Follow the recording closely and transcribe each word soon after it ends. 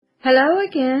Hello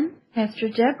again, Pastor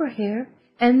Deborah here,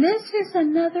 and this is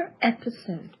another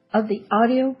episode of the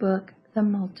audiobook, The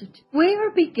Multitude. We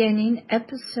are beginning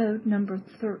episode number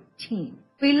 13.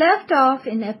 We left off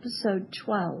in episode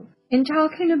 12 in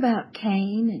talking about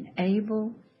Cain and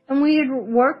Abel, and we had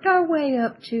worked our way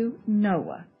up to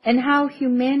Noah and how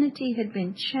humanity had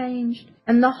been changed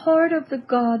and the heart of the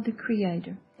God, the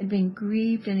Creator, had been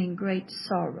grieved and in great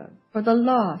sorrow for the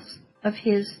loss of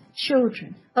his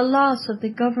children, the loss of the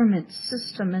government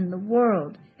system and the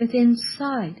world within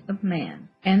sight of man,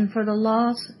 and for the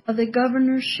loss of the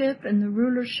governorship and the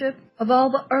rulership of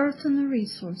all the earth and the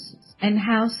resources, and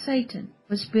how Satan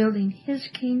was building his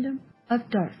kingdom of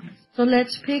darkness. So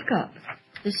let's pick up.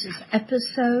 This is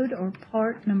episode or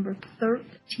part number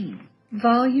 13.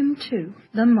 Volume 2,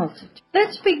 The Multitude.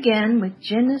 Let's begin with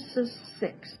Genesis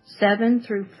 6, 7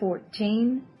 through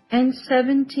 14, and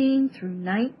 17 through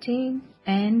 19,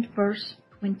 and verse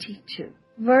 22.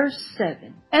 Verse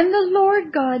 7. And the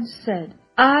Lord God said,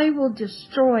 I will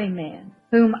destroy man,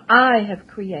 whom I have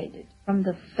created, from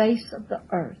the face of the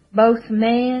earth, both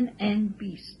man and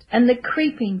beast, and the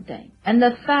creeping thing, and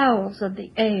the fowls of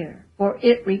the air, for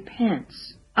it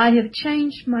repents. I have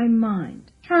changed my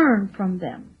mind. Turn from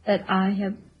them, that I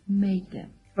have made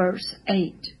them. Verse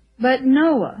 8. But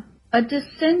Noah, a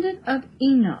descendant of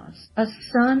Enos, a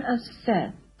son of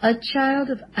Seth, a child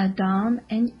of Adam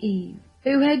and Eve,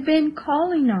 who had been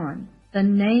calling on the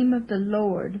name of the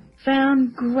Lord,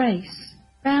 found grace,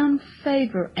 found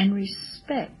favor and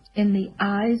respect in the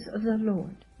eyes of the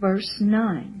Lord. Verse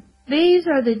 9. These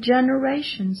are the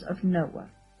generations of Noah.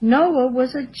 Noah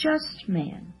was a just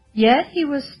man, yet he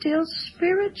was still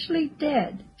spiritually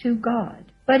dead to God.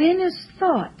 But in his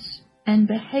thoughts and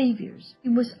behaviors he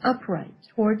was upright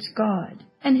towards God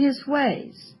and his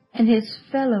ways and his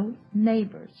fellow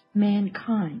neighbors,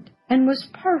 mankind, and was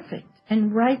perfect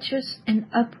and righteous and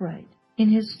upright in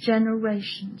his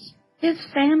generations, his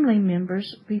family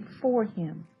members before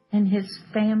him, and his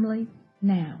family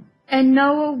now. And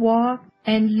Noah walked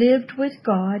and lived with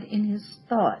God in his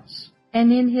thoughts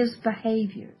and in his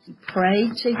behaviors. He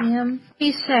prayed to him.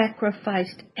 He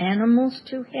sacrificed animals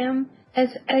to him, as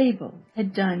Abel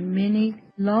had done many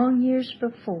long years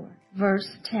before. Verse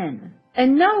 10.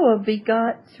 And Noah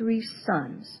begot 3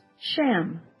 sons,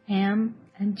 Shem, Ham,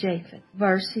 and Japheth.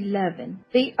 Verse 11.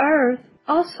 The earth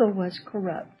also was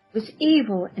corrupt, was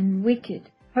evil and wicked,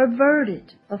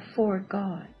 perverted before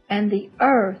God, and the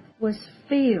earth was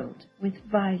filled with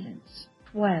violence.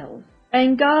 12.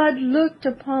 And God looked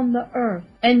upon the earth,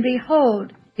 and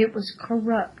behold, it was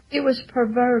corrupt, it was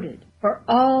perverted, for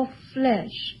all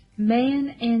flesh,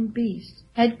 man and beast,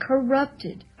 had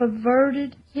corrupted,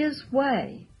 perverted his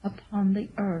way upon the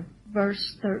earth.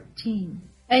 Verse 13.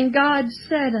 And God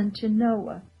said unto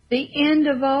Noah, the end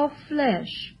of all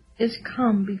flesh is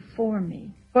come before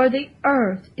me, for the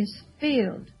earth is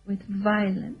filled with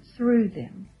violence through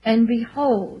them. And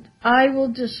behold, I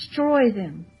will destroy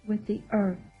them with the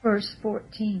earth. Verse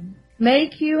 14.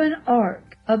 Make you an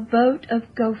ark, a boat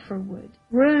of gopher wood.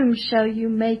 Room shall you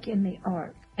make in the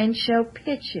ark, and shall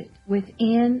pitch it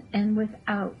within and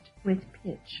without with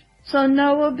pitch. So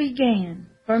Noah began.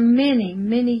 For many,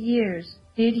 many years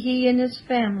did he and his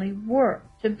family work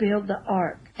to build the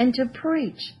ark and to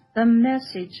preach the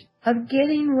message of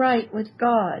getting right with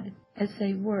God as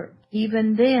they worked.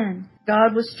 Even then,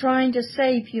 God was trying to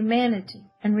save humanity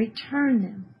and return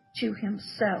them to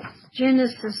himself.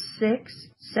 Genesis 6,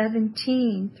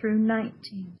 17 through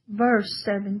 19. Verse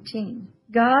 17.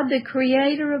 God, the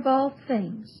creator of all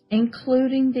things,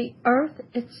 including the earth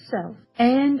itself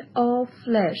and all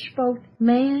flesh, both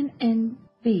man and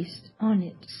beast on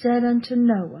it, said unto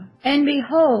Noah, And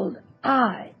behold,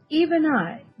 I, even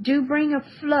I, do bring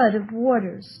a flood of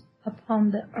waters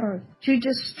upon the earth to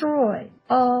destroy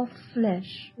all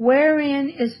flesh, wherein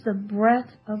is the breath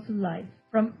of life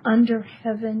from under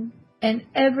heaven, and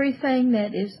everything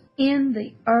that is in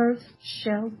the earth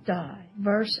shall die.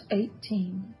 Verse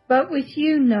 18. But with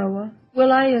you, Noah,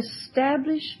 will I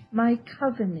establish my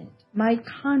covenant, my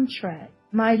contract,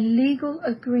 my legal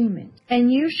agreement,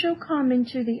 and you shall come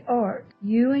into the ark,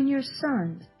 you and your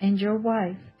sons, and your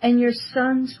wife, and your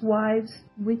sons' wives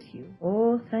with you.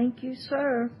 Oh, thank you,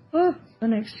 sir.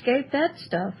 Gonna escape that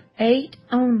stuff. 8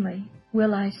 only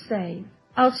will I save.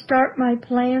 I'll start my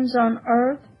plans on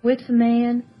earth with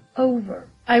man over.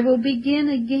 I will begin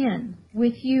again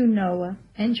with you, Noah,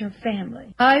 and your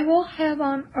family. I will have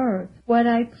on earth what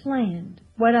I planned,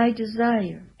 what I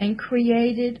desire, and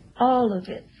created all of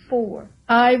it for.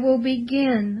 I will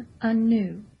begin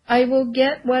anew. I will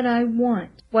get what I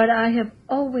want, what I have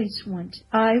always wanted.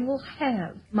 I will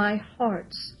have my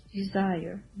heart's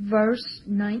desire. Verse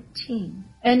 19.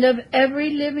 And of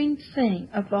every living thing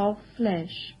of all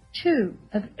flesh, 2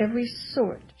 of every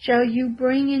sort shall you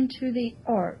bring into the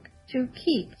ark, to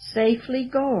keep, safely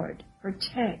guard,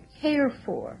 protect, care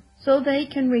for, so they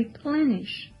can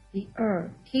replenish the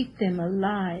earth. Keep them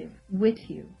alive with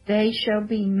you. They shall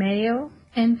be male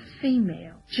and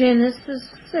female.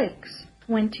 Genesis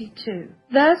 6:22.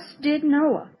 Thus did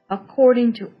Noah,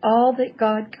 according to all that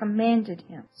God commanded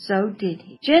him, so did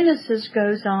he. Genesis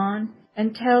goes on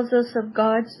and tells us of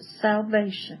God's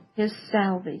salvation, His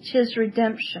salvage, His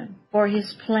redemption for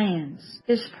His plans,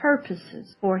 His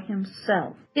purposes for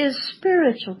Himself, His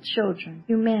spiritual children,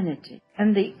 humanity,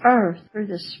 and the earth through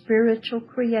the spiritual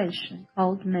creation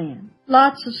called man.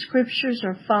 Lots of scriptures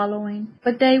are following,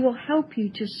 but they will help you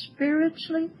to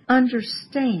spiritually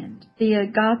understand the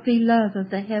agape love of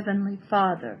the Heavenly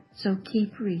Father. So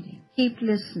keep reading, keep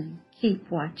listening, keep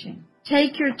watching.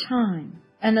 Take your time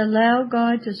and allow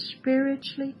God to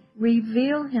spiritually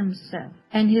reveal Himself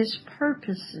and His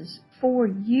purposes for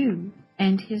you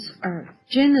and His earth.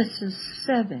 Genesis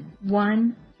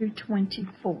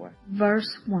 7:1-24.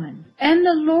 Verse 1. And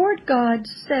the Lord God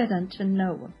said unto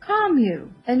Noah, Come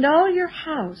you and all your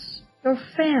house, your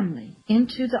family,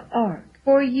 into the ark,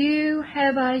 for you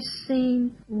have I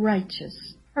seen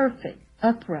righteous, perfect,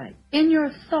 upright, in your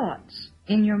thoughts,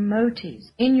 in your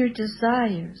motives, in your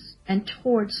desires, and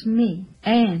towards me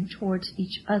and towards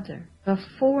each other,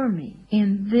 before me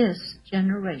in this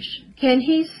generation. Can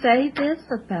He say this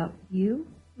about you?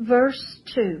 Verse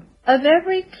 2. Of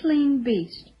every clean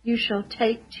beast you shall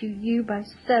take to you by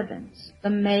sevens, the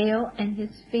male and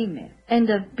his female, and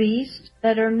of beasts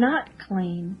that are not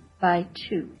clean by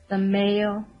 2, the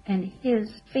male and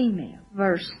his female.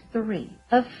 Verse 3.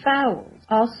 Of fowls,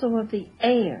 also of the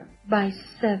air, by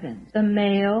 7, the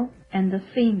male and the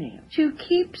female, to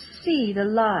keep seed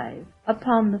alive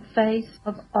upon the face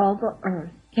of all the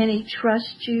earth. Can He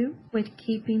trust you with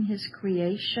keeping His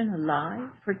creation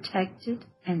alive, protected,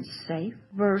 and safe?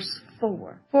 Verse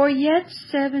 4. For yet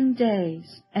 7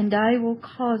 days, and I will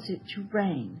cause it to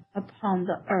rain upon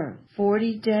the earth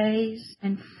 40 days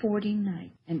and 40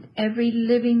 nights, and every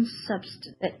living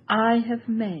substance that I have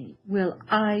made will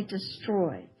I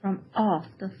destroy from off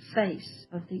the face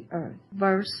of the earth.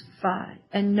 Verse 5.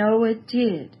 And Noah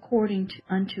did according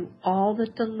unto all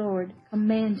that the Lord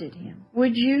commanded him.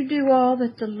 Would you do all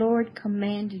that the Lord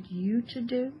commanded you to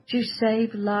do, to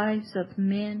save lives of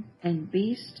men and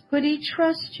beasts? Would He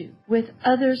trust you with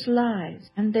others' lives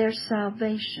and their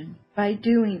salvation by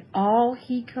doing all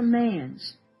He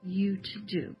commands you to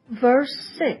do? Verse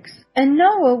 6. And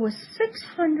Noah was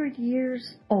 600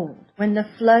 years old when the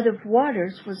flood of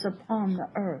waters was upon the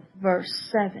earth. Verse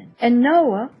 7. And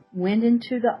Noah went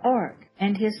into the ark,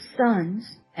 and his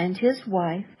sons and his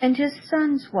wife and his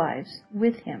sons' wives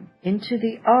with him into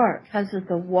the ark, because of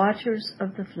the waters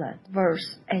of the flood.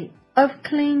 Verse 8. Of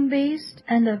clean beasts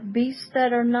and of beasts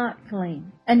that are not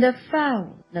clean, and of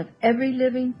fowl, and of every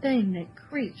living thing that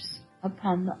creeps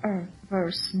upon the earth.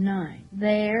 Verse 9.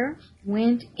 There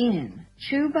went in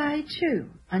 2 by 2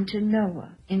 unto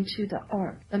Noah into the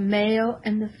ark, the male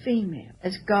and the female,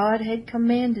 as God had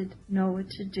commanded Noah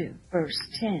to do. Verse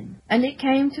 10. And it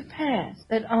came to pass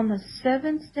that on the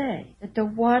 7th day that the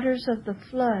waters of the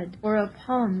flood were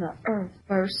upon the earth.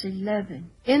 Verse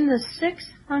 11. In the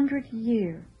 600th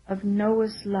year of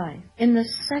Noah's life, in the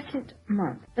 2nd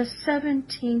month, the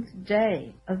 17th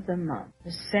day of the month,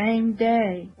 the same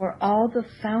day were all the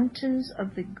fountains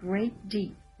of the great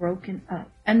deep broken up,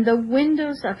 and the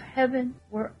windows of heaven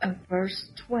were open.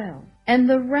 Verse 12. And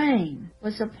the rain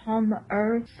was upon the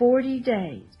earth 40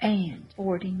 days and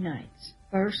 40 nights.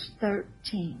 Verse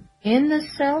 13. In the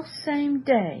selfsame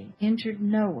day entered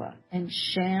Noah, and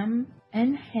Shem,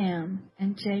 and Ham,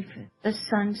 and Japheth, the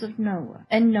sons of Noah,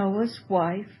 and Noah's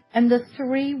wife, and the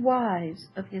 3 wives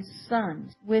of his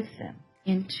sons with them,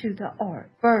 into the ark.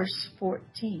 Verse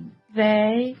 14.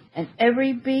 They and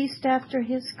every beast after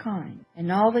his kind,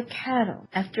 and all the cattle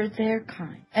after their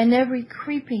kind, and every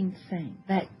creeping thing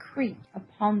that creeped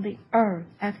upon the earth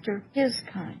after his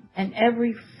kind, and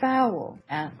every fowl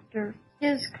after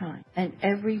his kind, and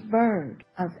every bird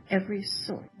of every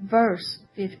sort. Verse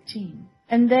 15.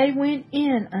 And they went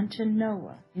in unto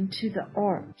Noah into the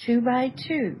ark, 2 by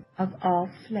 2 of all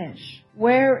flesh,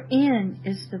 wherein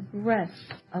is the breath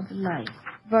of life.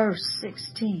 Verse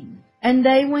 16. And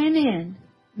they went in,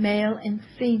 male and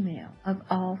female of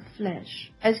all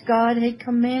flesh, as God had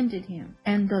commanded him,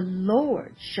 and the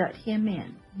Lord shut him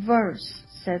in. Verse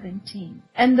 17.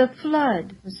 And the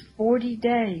flood was 40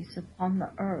 days upon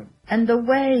the earth, and the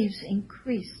waves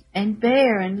increased, and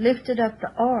bare and lifted up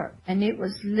the ark, and it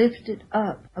was lifted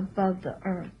up above the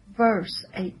earth. Verse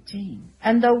 18.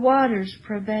 And the waters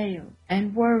prevailed,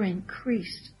 and were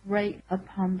increased great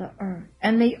upon the earth.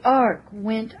 And the ark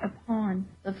went upon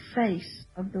the face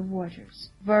of the waters.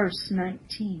 Verse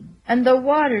 19. And the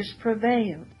waters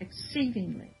prevailed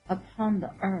exceedingly upon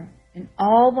the earth, and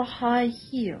all the high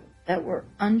hills that were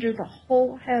under the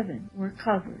whole heaven were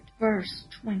covered. Verse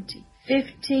 20.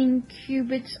 15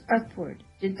 cubits upward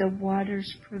did the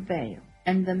waters prevail,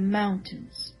 and the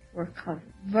mountains were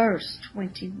covered. Verse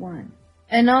 21.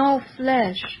 And all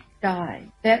flesh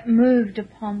died that moved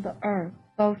upon the earth,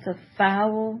 both of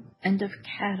fowl and of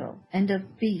cattle, and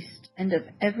of beast, and of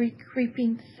every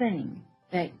creeping thing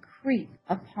that creep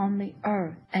upon the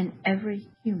earth, and every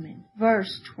human.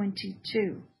 Verse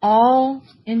 22. All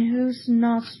in whose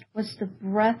nostril was the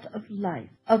breath of life,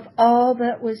 of all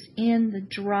that was in the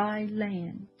dry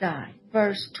land, died.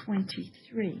 Verse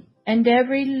 23. And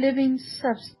every living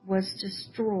substance was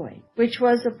destroyed, which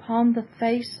was upon the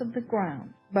face of the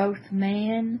ground, both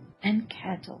man and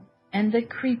cattle, and the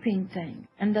creeping thing,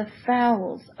 and the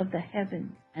fowls of the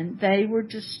heaven, and they were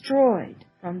destroyed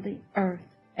from the earth.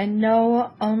 And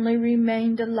Noah only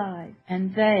remained alive,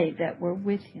 and they that were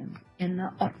with him in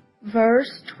the ark.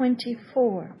 Verse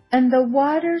 24. And the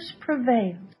waters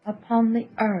prevailed upon the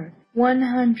earth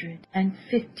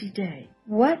 150 days.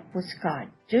 What was God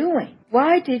doing?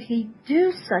 Why did he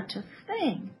do such a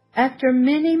thing? After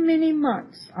many, many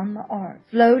months on the ark,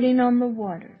 floating on the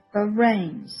water, the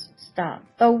rains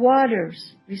stopped. The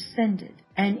waters rescinded.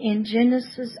 And in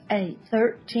Genesis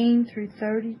 8:13 through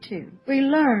 32, we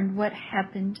learned what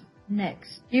happened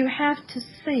next. You have to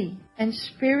see and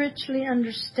spiritually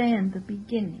understand the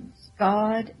beginnings.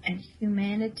 God and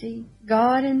humanity,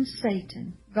 God and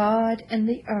Satan, God and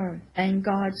the earth, and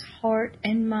God's heart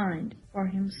and mind for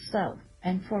himself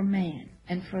and for man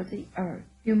and for the earth.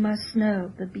 You must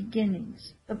know the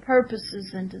beginnings, the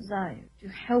purposes and desires to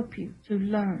help you to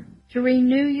learn, to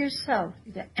renew yourself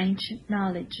through the ancient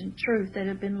knowledge and truth that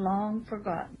have been long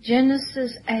forgotten.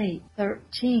 Genesis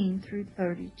 8:13 through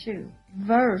 32.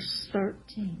 Verse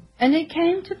 13. And it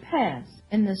came to pass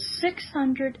in the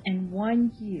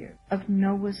 601 year of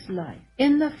Noah's life,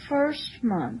 in the first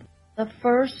month, the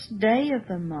first day of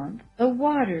the month, the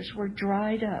waters were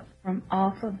dried up from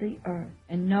off of the earth.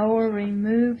 And Noah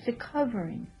removed the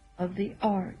covering of the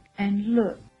ark, and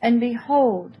looked, and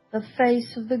behold, the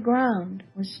face of the ground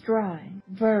was dry.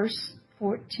 Verse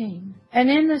 14. And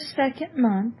in the second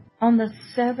month, on the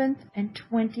 7th and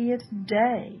 20th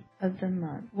day of the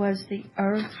month, was the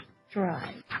earth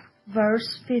dry.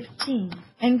 Verse 15.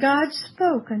 And God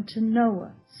spoke unto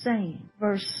Noah, saying,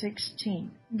 verse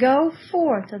 16, Go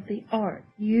forth of the ark,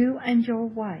 you and your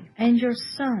wife, and your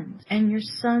sons, and your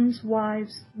sons'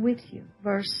 wives with you.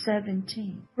 Verse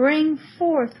 17. Bring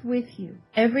forth with you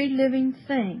every living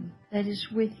thing that is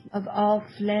with you, of all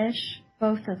flesh,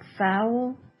 both of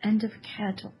fowl and of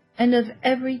cattle, and of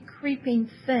every creeping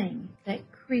thing that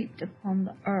creeped upon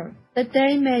the earth, that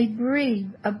they may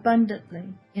breed abundantly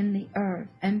in the earth,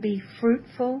 and be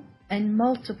fruitful and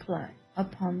multiply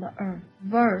upon the earth.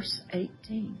 Verse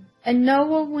 18. And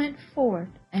Noah went forth,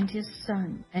 and his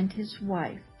son, and his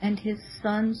wife, and his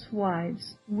sons'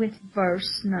 wives with.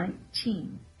 Verse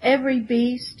 19. Every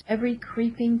beast, every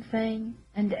creeping thing,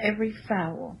 and every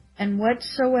fowl, and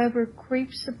whatsoever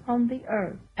creeps upon the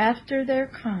earth after their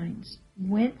kinds,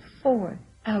 went forth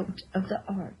out of the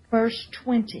ark. Verse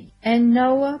 20. And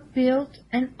Noah built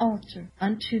an altar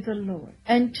unto the Lord,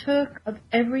 and took of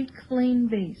every clean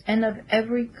beast, and of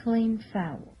every clean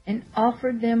fowl, and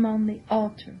offered them on the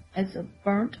altar as a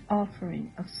burnt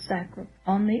offering of sacrifice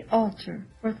on the altar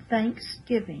for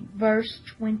thanksgiving. Verse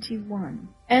 21.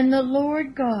 And the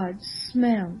Lord God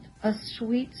smelled a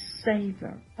sweet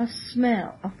savor, a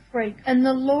smell, a fragrance. And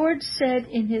the Lord said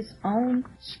in his own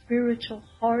spiritual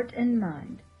heart and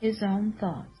mind, his own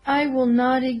thoughts, I will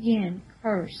not again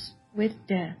curse with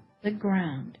death the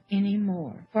ground any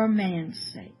more for man's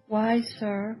sake. Why,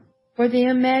 sir? For the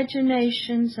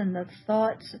imaginations and the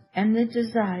thoughts and the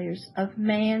desires of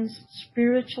man's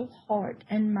spiritual heart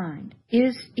and mind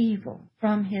is evil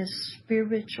from his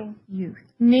spiritual youth.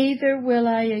 Neither will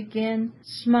I again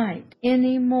smite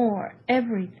any more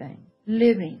everything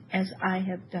living as I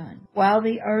have done, while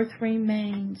the earth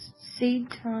remains seed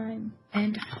time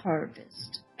and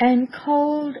harvest, and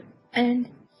cold and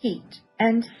heat,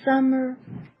 and summer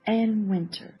and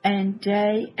winter, and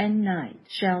day and night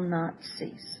shall not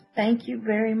cease. Thank you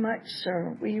very much,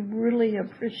 sir. We really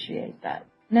appreciate that.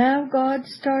 Now God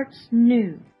starts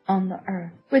new on the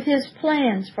earth with his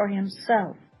plans for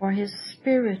himself, for his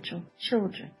spiritual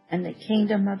children, and the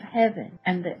kingdom of heaven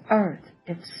and the earth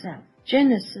itself.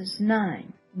 Genesis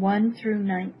 9:1 through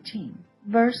 19.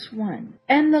 Verse 1.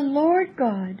 And the Lord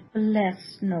God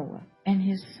blessed Noah and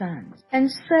his sons, and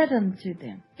said unto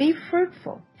them, Be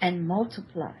fruitful, and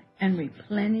multiply, and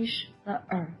replenish the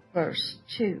earth. Verse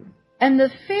 2. And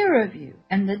the fear of you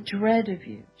and the dread of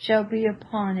you shall be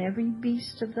upon every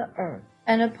beast of the earth,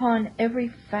 and upon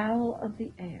every fowl of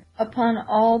the air, upon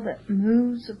all that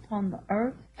moves upon the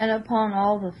earth, and upon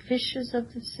all the fishes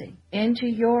of the sea. Into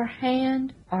your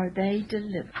hand are they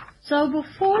delivered. So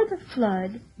before the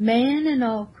flood, man and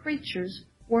all creatures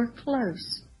were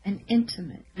close and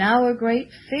intimate. Now a great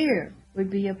fear would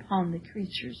be upon the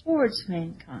creatures towards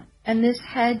mankind, and this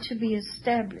had to be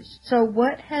established. So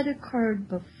what had occurred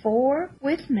before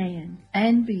with man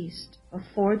and beast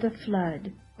before the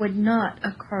flood would not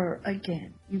occur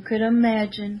again. You could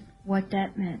imagine what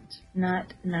that meant.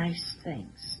 Not nice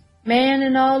things. Man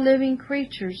and all living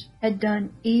creatures had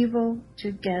done evil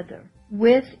together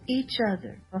with each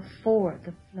other before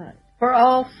the flood. For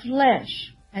all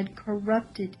flesh had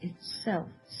corrupted itself.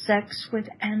 Sex with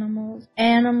animals,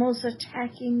 animals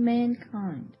attacking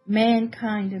mankind,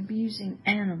 mankind abusing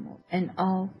animals, and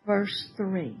all. Verse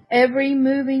 3. Every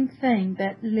moving thing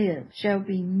that lives shall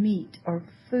be meat or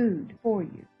food for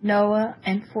you, Noah,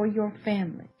 and for your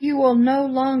family. You will no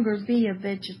longer be a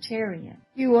vegetarian.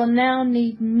 You will now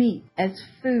need meat as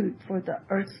food for the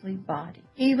earthly body.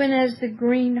 Even as the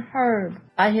green herb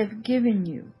I have given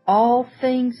you, all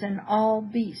things and all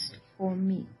beasts for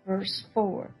meat. Verse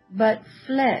 4. But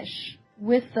flesh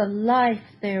with the life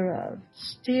thereof,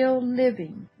 still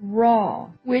living, raw,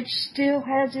 which still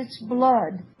has its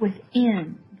blood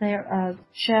within thereof,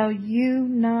 shall you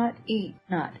not eat,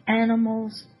 not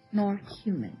animals nor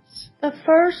humans. The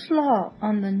first law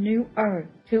on the new earth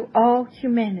to all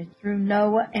humanity through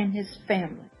Noah and his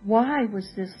family. Why was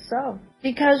this so?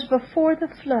 Because before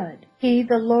the flood, He,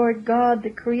 the Lord God,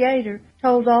 the Creator,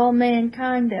 told all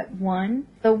mankind that 1,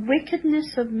 the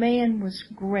wickedness of man was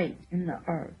great in the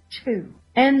earth, 2,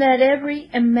 and that every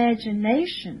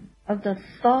imagination of the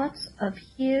thoughts of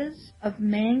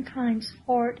mankind's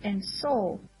heart and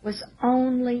soul was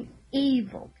only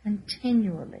evil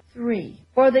continually. 3,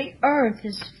 for the earth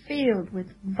is filled with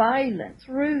violence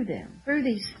through them, through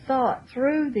these thoughts,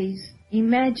 through these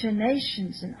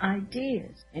imaginations and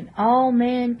ideas, in all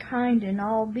mankind and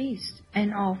all beasts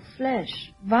and all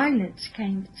flesh. Violence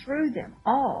came through them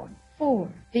all. 4,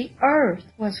 the earth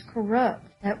was corrupt.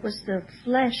 That was the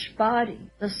flesh body,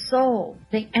 the soul,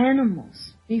 the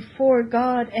animals before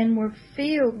God, and were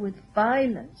filled with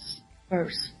violence.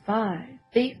 Verse 5,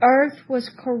 the earth was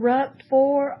corrupt,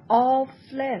 for all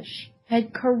flesh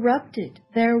had corrupted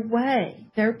their way,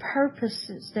 their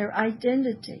purposes, their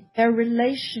identity, their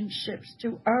relationships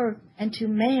to earth and to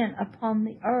man upon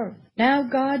the earth. Now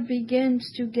God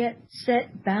begins to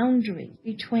set boundaries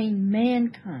between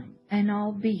mankind and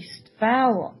all beasts,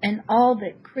 fowl, and all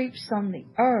that creeps on the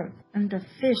earth, and the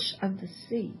fish of the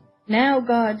sea. Now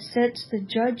God sets the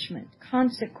judgment,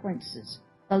 consequences,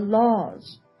 the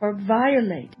laws, for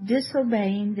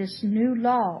disobeying this new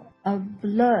law of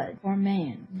blood for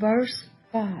man. Verse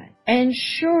 5, and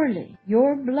surely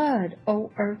your blood,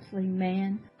 O earthly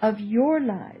man, of your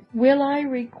life will I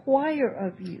require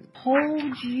of you, hold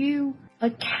you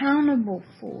accountable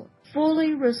for,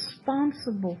 fully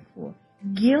responsible for,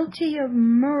 guilty of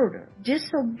murder,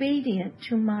 disobedient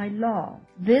to my law.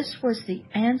 This was the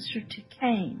answer to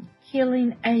Cain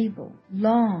killing Abel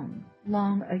long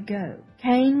ago.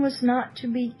 Cain was not to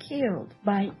be killed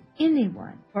by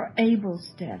anyone for Abel's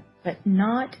death, but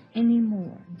not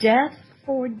anymore. Death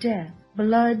for death,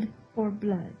 blood for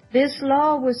blood. This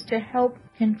law was to help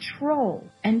control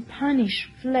and punish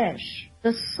flesh,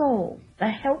 the soul, the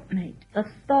helpmate, the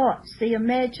thoughts, the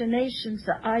imaginations,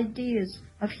 the ideas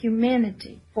of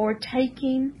humanity, for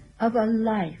taking of a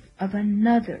life of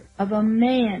another, of a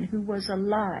man who was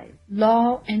alive.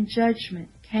 Law and judgment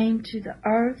came to the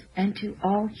earth and to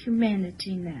all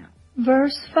humanity now.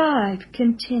 Verse 5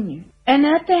 continued, and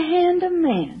at the hand of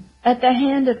man, at the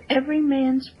hand of every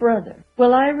man's brother,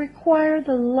 will I require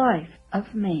the life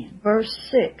of man. Verse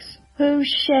 6, who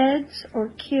sheds or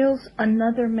kills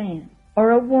another man,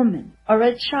 or a woman, or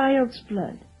a child's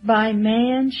blood, by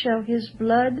man shall his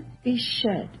blood be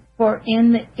shed. For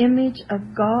in the image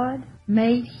of God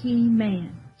made he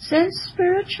man. Since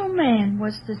spiritual man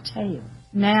was the tail,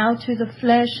 now to the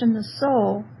flesh and the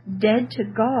soul, dead to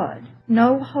God,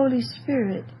 no Holy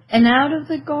Spirit, and out of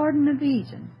the Garden of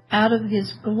Eden, out of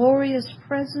his glorious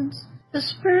presence, the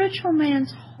spiritual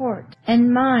man's heart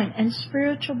and mind and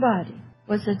spiritual body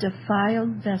was a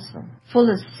defiled vessel, full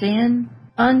of sin,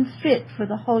 unfit for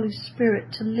the Holy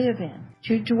Spirit to live in,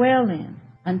 to dwell in,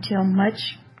 until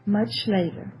much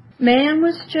later. Man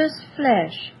was just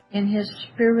flesh, in his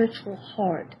spiritual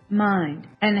heart, mind,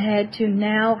 and had to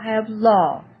now have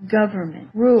law, government,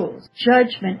 rules,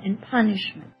 judgment, and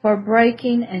punishment for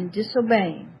breaking and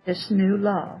disobeying this new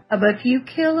law. But if you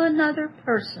kill another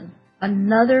person,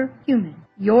 another human,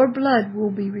 your blood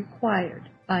will be required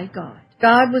by God.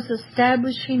 God was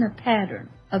establishing a pattern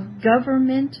of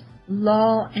government,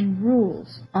 law, and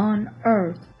rules on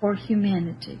earth for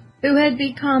humanity, who had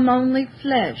become only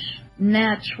flesh,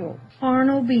 natural,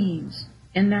 carnal beings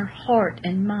in their heart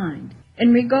and mind,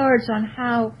 in regards on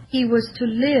how he was to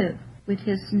live with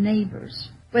his neighbors,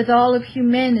 with all of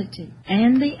humanity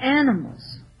and the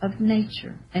animals of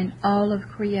nature and all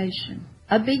of creation.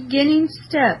 A beginning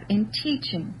step in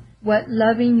teaching what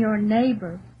loving your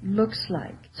neighbor looks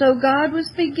like. So God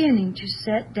was beginning to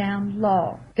set down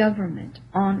law, government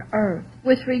on earth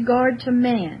with regard to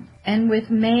man, and with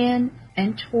man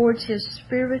and towards his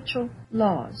spiritual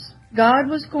laws. God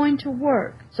was going to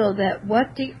work so that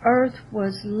what the earth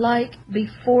was like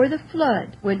before the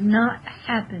flood would not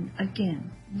happen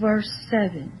again. Verse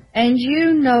 7, And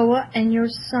you, Noah, and your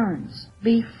sons,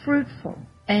 be fruitful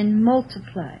and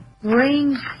multiply.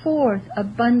 Bring forth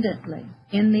abundantly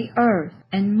in the earth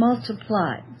and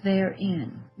multiply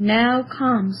therein. Now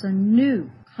comes a new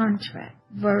contract.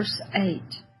 Verse 8,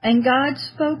 And God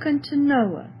spoke unto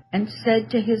Noah and said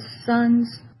to his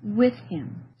sons with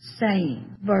him,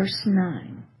 saying, verse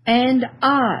 9, And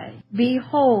I,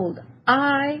 behold,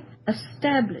 I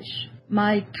establish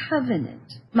my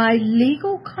covenant, my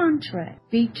legal contract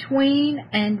between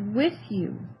and with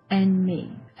you and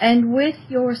me, and with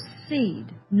your seed,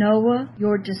 Noah,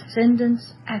 your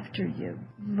descendants after you.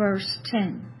 Verse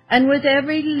 10, And with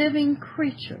every living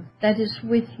creature that is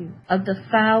with you, of the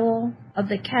fowl, of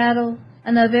the cattle,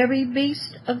 and of every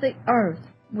beast of the earth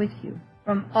with you,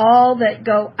 from all that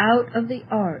go out of the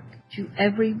ark to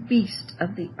every beast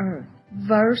of the earth.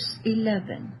 Verse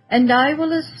 11, And I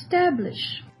will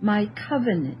establish my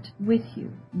covenant with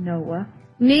you, Noah.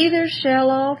 Neither shall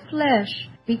all flesh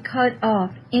be cut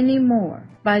off any more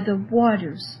by the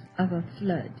waters of a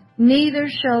flood. Neither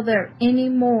shall there any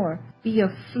more be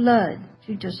a flood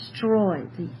to destroy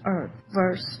the earth.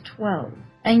 Verse 12,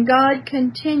 And God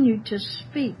continued to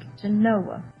speak to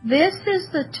Noah, This is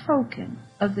the token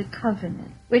of the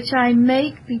covenant which I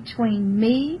make between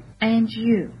me and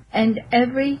you and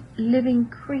every living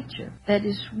creature that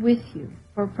is with you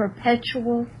for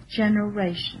perpetual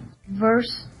generations.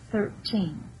 Verse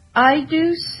 13, I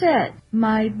do set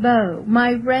my bow,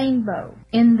 my rainbow,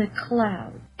 in the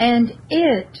cloud, and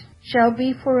it shall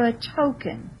be for a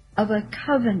token of a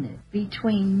covenant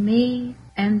between me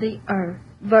and the earth.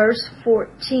 Verse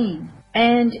 14,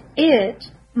 And it,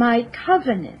 my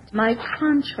covenant, my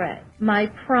contract, my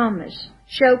promise,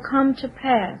 shall come to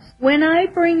pass when I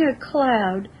bring a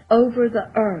cloud over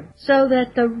the earth, so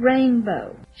that the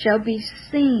rainbow shall be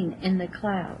seen in the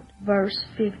cloud. Verse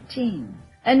 15,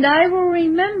 And I will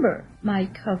remember my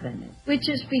covenant, which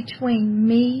is between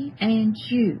me and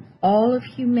you, all of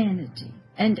humanity,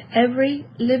 and every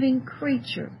living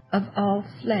creature of all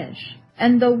flesh.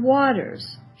 And the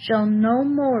waters shall no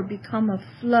more become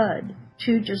a flood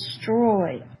to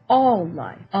destroy all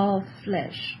life, all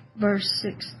flesh. Verse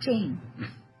 16,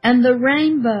 And the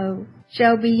rainbow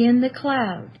shall be in the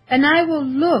cloud, and I will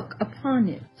look upon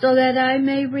it, so that I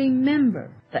may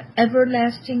remember the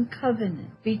everlasting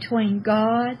covenant between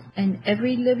God and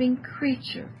every living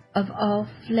creature of all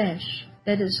flesh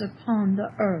that is upon the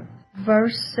earth.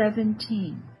 Verse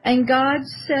 17, And God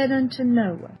said unto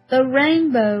Noah, The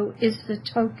rainbow is the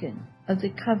token of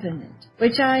the covenant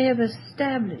which I have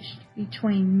established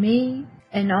between me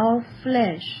and all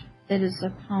flesh that is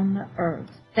upon the earth.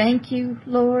 Thank you,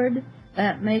 Lord.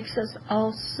 That makes us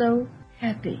all so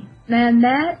happy. And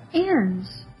that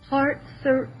ends part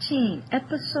 13,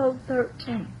 episode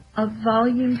 13 of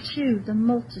volume 2, The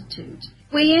Multitudes.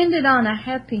 We ended on a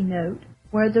happy note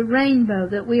where the rainbow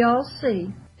that we all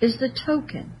see is the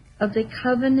token of the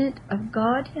covenant of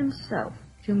God himself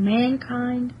to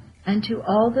mankind and to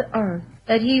all the earth,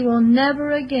 that he will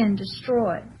never again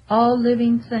destroy all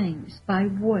living things by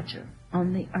water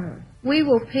on the earth. We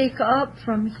will pick up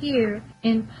from here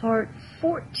in part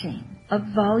 14 of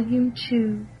volume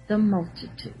 2, The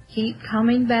Multitude. Keep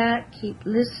coming back, keep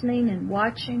listening and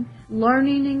watching,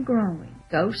 learning and growing.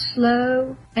 Go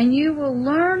slow, and you will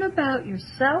learn about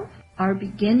yourself, our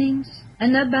beginnings,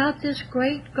 and about this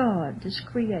great God, this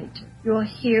Creator. You'll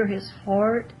hear his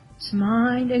heart, his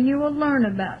mind, and you will learn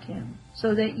about him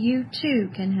so that you too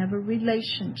can have a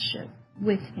relationship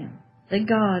with him. The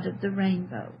God of the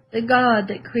rainbow, the God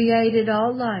that created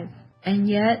all life, and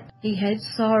yet he had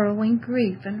sorrow and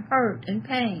grief and hurt and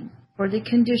pain for the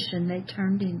condition they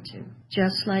turned into.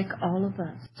 just like all of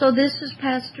us. So this is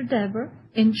Pastor Deborah.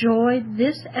 Enjoy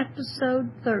this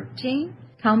episode 13.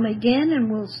 Come again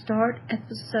and we'll start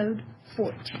episode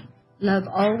 14. Love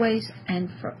always and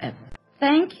forever.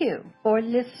 Thank you for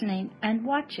listening and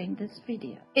watching this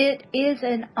video. It is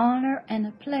an honor and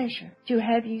a pleasure to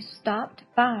have you stopped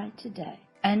by today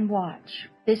and watch.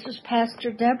 This is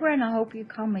Pastor Deborah, and I hope you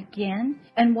come again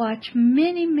and watch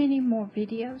many, many more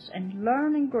videos and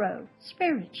learn and grow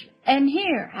spiritually and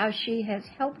hear how she has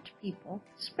helped people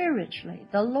spiritually,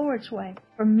 the Lord's way,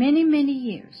 for many, many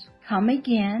years. Come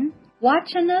again,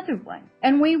 watch another one,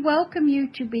 and we welcome you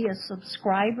to be a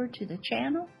subscriber to the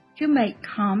channel, to make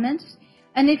comments,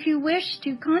 and if you wish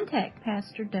to contact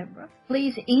Pastor Deborah,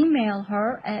 please email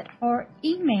her at her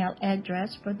email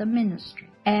address for the ministry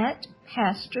at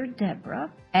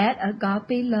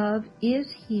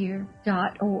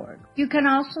pastordeborah@agapeloveishere.org. You can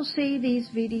also see these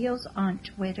videos on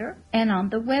Twitter and on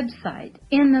the website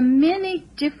in the many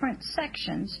different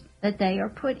sections that they are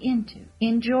put into.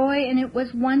 Enjoy, and it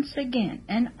was once again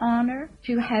an honor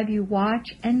to have you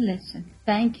watch and listen.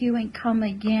 Thank you, and come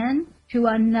again to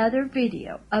another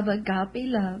video of Agape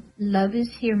Love, Love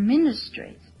is Here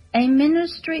Ministries, a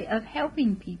ministry of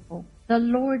helping people the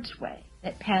Lord's way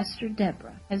that Pastor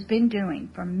Deborah has been doing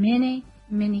for many,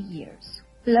 many years.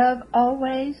 Love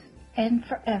always and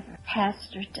forever,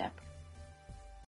 Pastor Deborah.